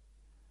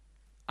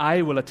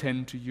 I will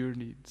attend to your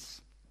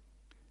needs.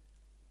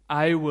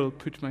 I will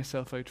put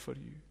myself out for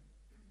you.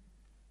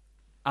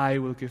 I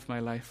will give my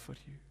life for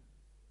you.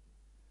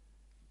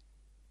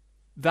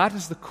 That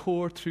is the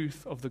core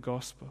truth of the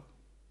gospel.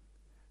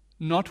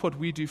 Not what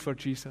we do for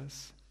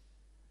Jesus,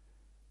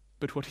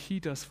 but what he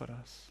does for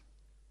us.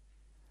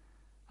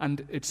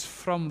 And it's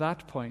from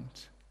that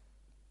point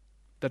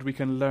that we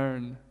can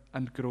learn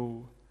and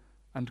grow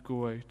and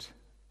go out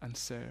and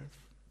serve.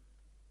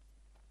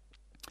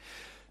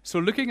 So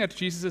looking at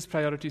Jesus'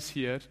 priorities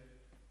here,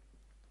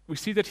 we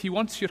see that he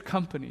wants your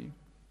company.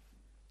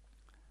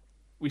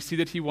 We see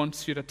that he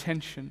wants your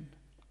attention.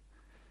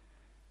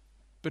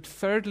 But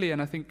thirdly,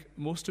 and I think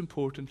most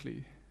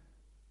importantly,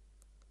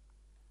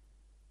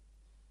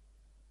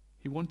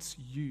 he wants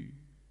you.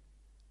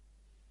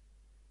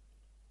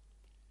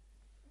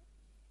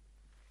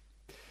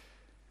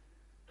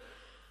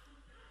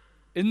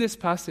 In this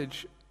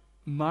passage,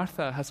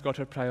 Martha has got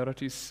her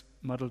priorities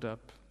muddled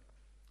up.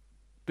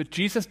 But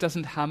Jesus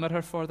doesn't hammer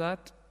her for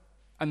that,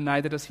 and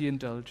neither does he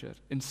indulge her.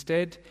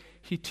 Instead,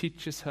 he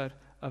teaches her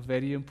a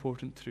very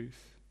important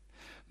truth.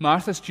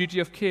 Martha's duty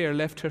of care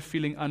left her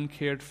feeling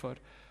uncared for,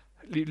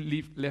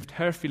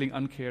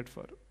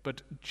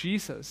 but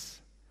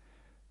Jesus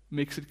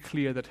makes it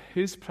clear that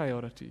his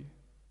priority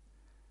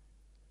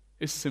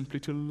is simply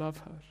to love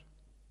her.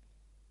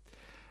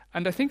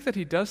 And I think that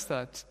he does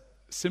that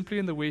simply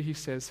in the way he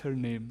says her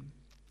name.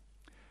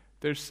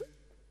 There's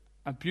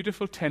a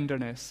beautiful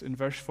tenderness in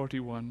verse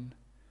 41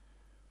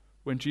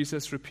 when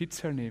Jesus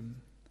repeats her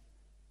name,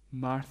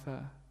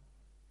 Martha,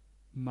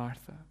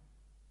 Martha.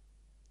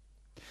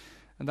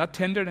 And that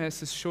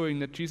tenderness is showing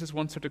that Jesus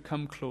wants her to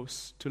come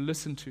close, to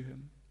listen to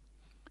him,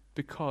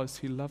 because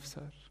he loves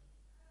her.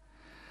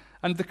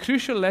 And the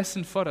crucial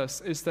lesson for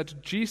us is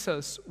that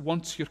Jesus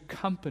wants your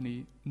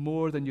company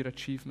more than your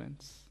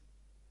achievements.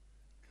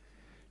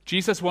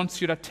 Jesus wants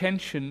your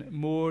attention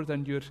more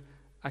than your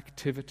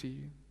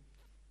activity.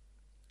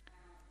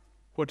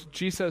 What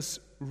Jesus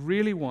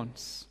really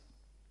wants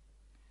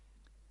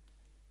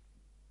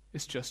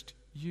is just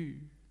you.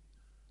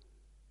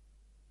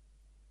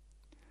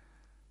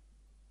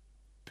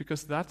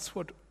 Because that's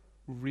what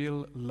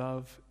real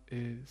love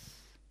is.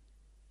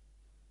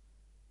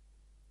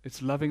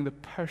 It's loving the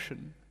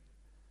person,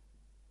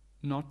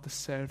 not the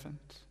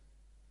servant.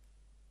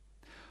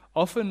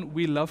 Often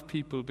we love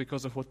people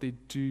because of what they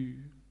do.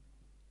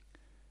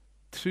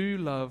 True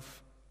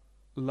love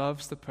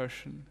loves the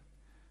person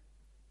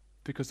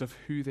because of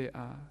who they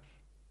are.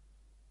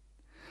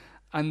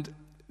 And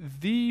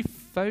the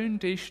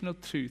foundational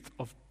truth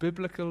of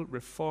biblical,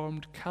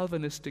 Reformed,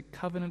 Calvinistic,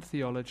 covenant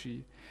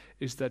theology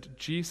is that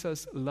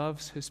Jesus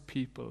loves his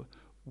people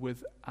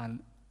with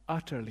an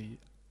utterly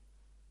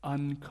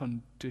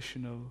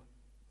unconditional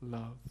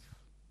love.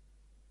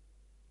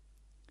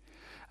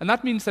 And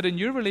that means that in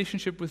your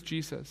relationship with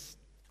Jesus,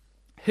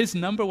 his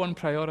number one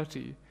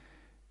priority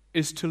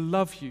is to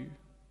love you.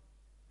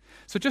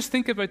 So just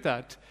think about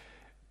that.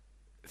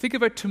 Think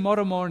about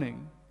tomorrow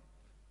morning.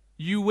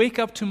 You wake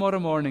up tomorrow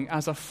morning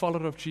as a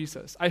follower of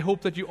Jesus. I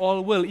hope that you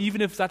all will,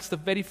 even if that's the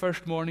very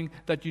first morning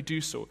that you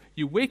do so.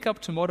 You wake up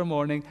tomorrow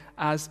morning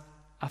as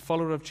a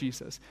follower of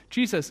Jesus.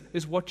 Jesus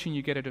is watching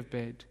you get out of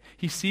bed.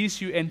 He sees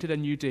you enter a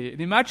new day.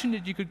 And imagine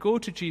that you could go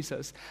to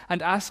Jesus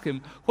and ask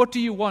him, what do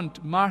you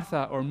want,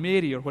 Martha or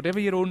Mary or whatever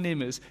your own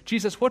name is?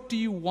 Jesus, what do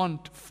you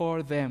want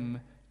for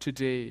them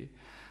today?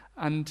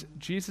 And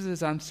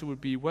Jesus' answer would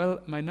be, well,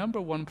 my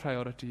number one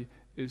priority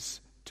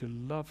is to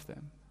love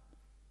them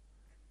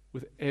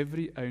with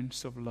every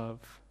ounce of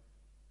love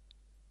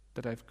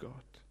that I've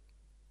got.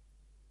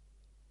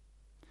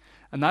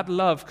 And that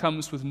love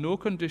comes with no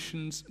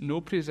conditions,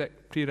 no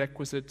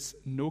prerequisites,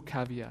 no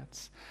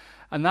caveats.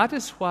 And that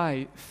is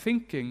why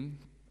thinking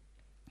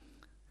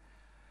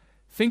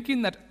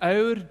that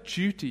our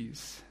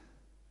duties,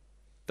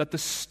 that the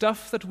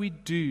stuff that we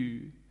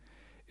do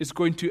is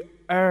going to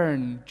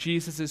earn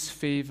Jesus'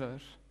 favor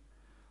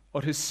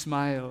or his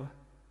smile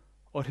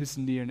or his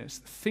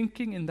nearness.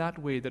 Thinking in that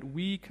way, that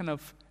we kind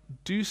of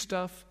do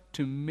stuff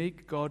to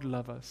make God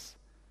love us,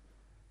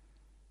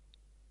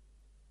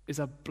 is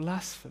a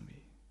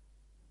blasphemy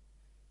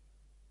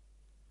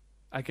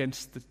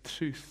against the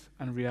truth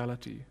and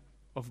reality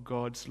of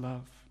God's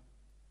love.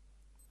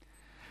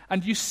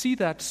 And you see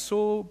that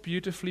so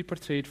beautifully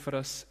portrayed for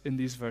us in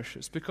these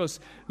verses, because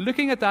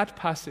looking at that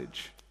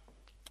passage,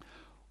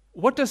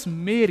 what does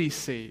Mary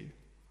say?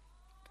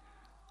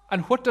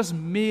 And what does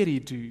Mary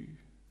do?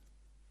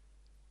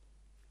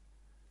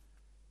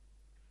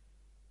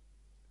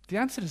 The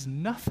answer is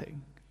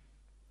nothing.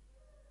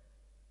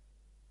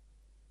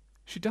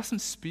 She doesn't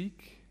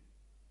speak,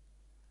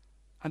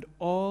 and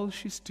all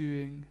she's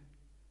doing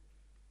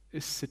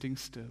is sitting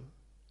still.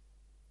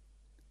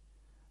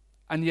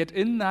 And yet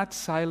in that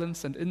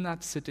silence and in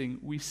that sitting,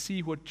 we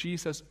see what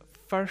Jesus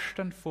first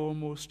and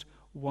foremost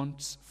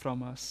wants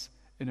from us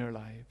in our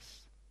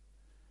lives.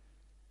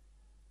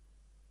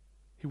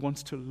 He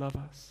wants to love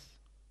us.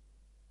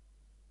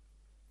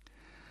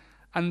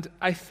 And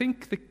I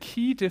think the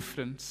key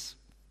difference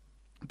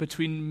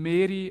between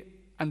Mary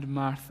and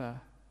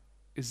Martha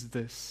is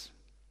this.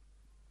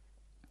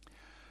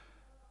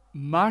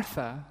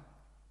 Martha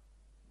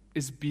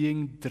is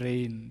being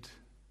drained.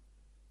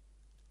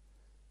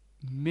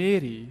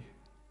 Mary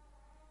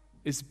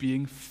is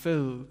being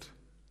filled.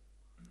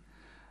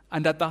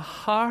 And at the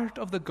heart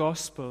of the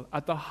gospel,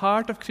 at the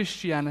heart of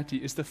Christianity,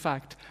 is the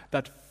fact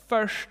that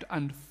first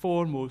and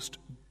foremost,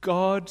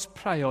 God's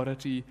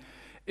priority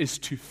is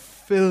to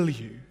fill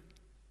you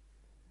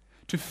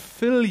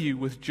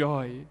with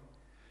joy,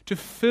 to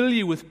fill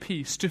you with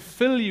peace, to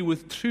fill you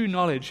with true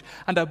knowledge,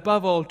 and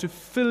above all, to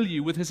fill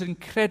you with his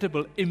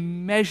incredible,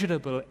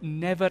 immeasurable,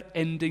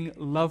 never-ending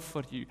love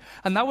for you.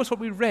 And that was what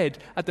we read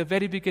at the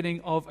very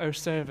beginning of our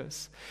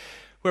service,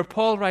 where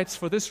Paul writes,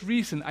 "For this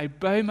reason I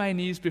bow my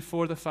knees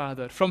before the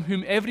Father, from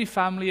whom every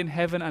family in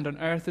heaven and on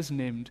earth is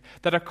named,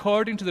 that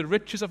according to the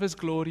riches of his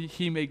glory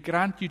he may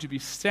grant you to be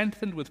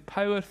strengthened with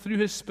power through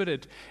his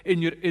Spirit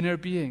in your inner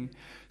being,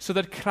 so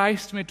that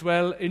Christ may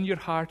dwell in your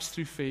hearts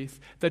through faith,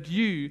 that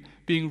you,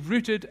 being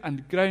rooted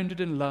and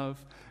grounded in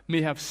love,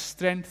 may have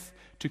strength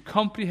to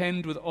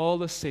comprehend with all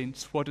the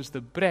saints what is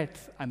the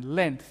breadth and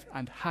length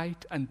and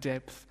height and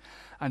depth,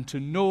 and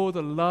to know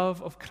the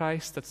love of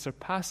Christ that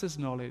surpasses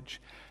knowledge,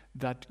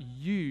 that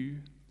you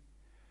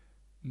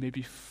may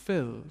be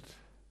filled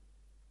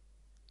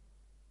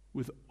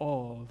with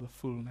all the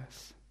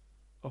fullness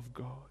of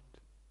God."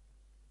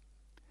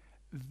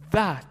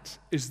 That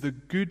is the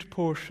good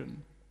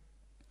portion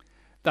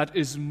that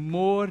is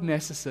more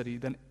necessary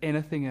than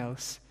anything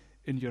else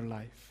in your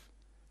life.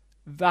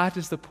 That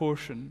is the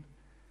portion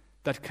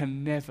that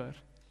can never,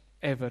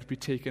 ever be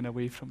taken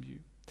away from you.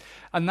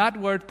 And that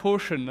word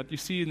portion that you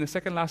see in the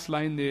second last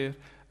line there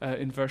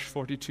in verse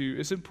 42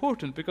 is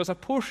important, because a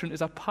portion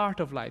is a part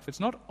of life. It's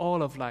not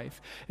all of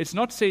life. It's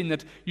not saying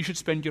that you should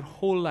spend your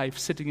whole life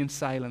sitting in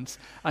silence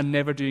and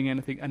never doing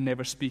anything and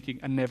never speaking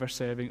and never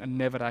serving and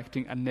never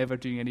acting and never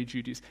doing any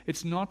duties.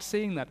 It's not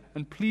saying that.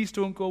 And please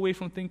don't go away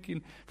from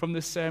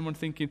this sermon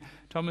thinking,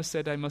 Thomas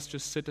said I must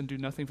just sit and do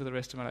nothing for the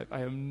rest of my life.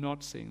 I am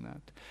not saying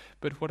that.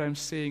 But what I'm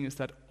saying is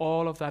that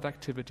all of that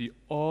activity,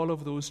 all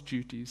of those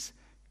duties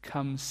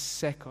comes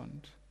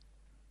second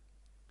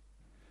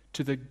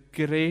to the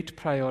great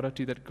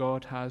priority that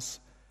God has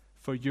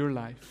for your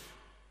life,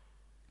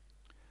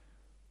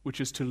 which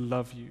is to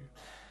love you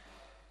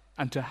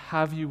and to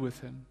have you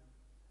with him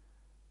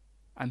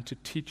and to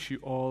teach you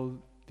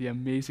all the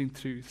amazing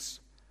truths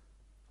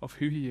of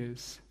who he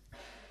is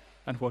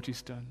and what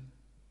he's done.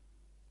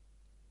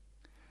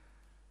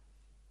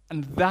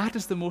 And that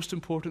is the most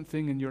important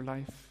thing in your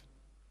life.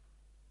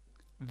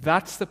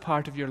 That's the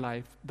part of your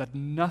life that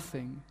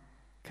nothing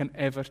can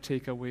ever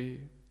take away.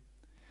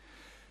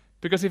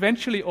 Because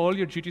eventually all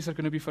your duties are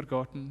going to be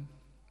forgotten,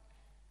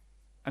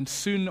 and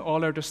soon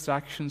all our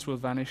distractions will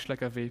vanish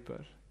like a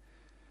vapor.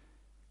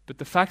 But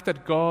the fact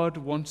that God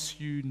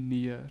wants you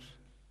near,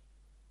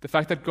 the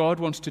fact that God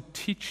wants to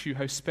teach you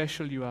how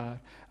special you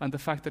are, and the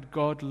fact that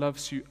God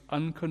loves you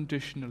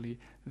unconditionally,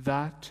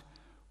 that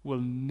will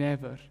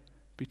never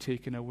be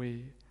taken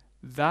away.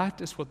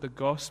 That is what the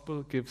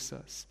gospel gives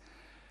us.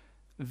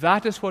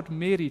 That is what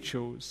Mary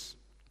chose.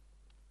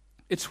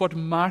 It's what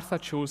Martha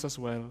chose as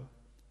well.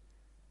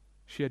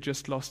 She had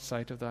just lost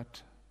sight of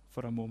that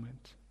for a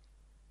moment.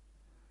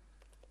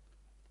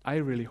 I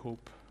really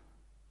hope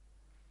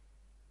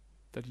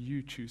that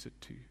you choose it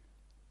too.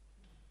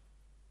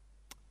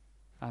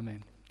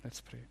 Amen.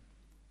 Let's pray.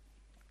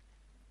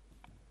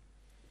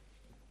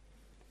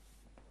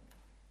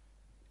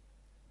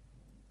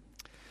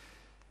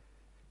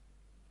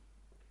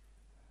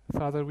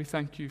 Father, we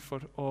thank you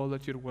for all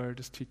that your word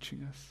is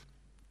teaching us.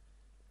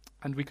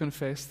 And we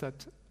confess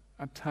that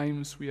at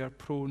times we are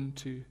prone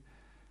to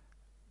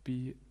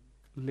be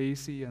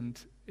lazy and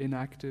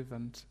inactive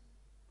and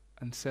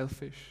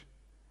selfish.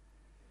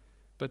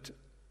 But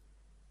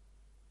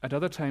at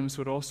other times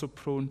we're also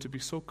prone to be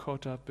so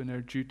caught up in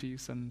our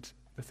duties and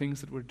the things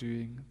that we're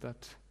doing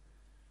that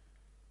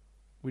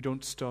we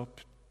don't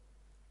stop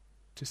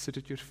to sit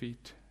at your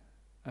feet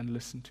and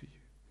listen to you.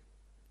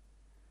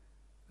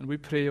 And we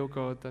pray, O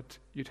God, that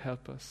you'd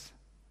help us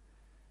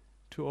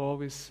to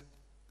always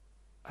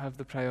have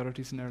the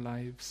priorities in our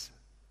lives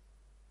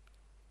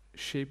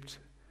shaped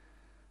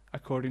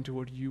according to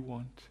what you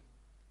want.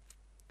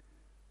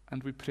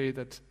 And we pray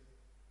that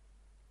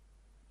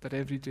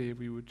every day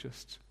we would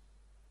just,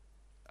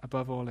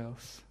 above all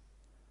else,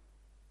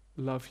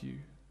 love you,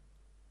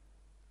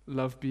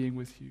 love being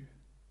with you,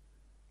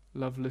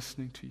 love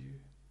listening to you,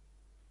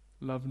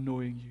 love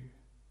knowing you,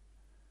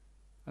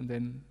 and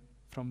then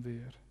from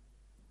there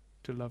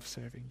to love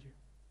serving you.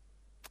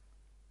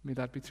 May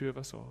that be true of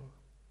us all.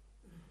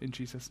 In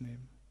Jesus'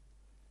 name,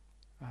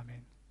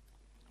 amen.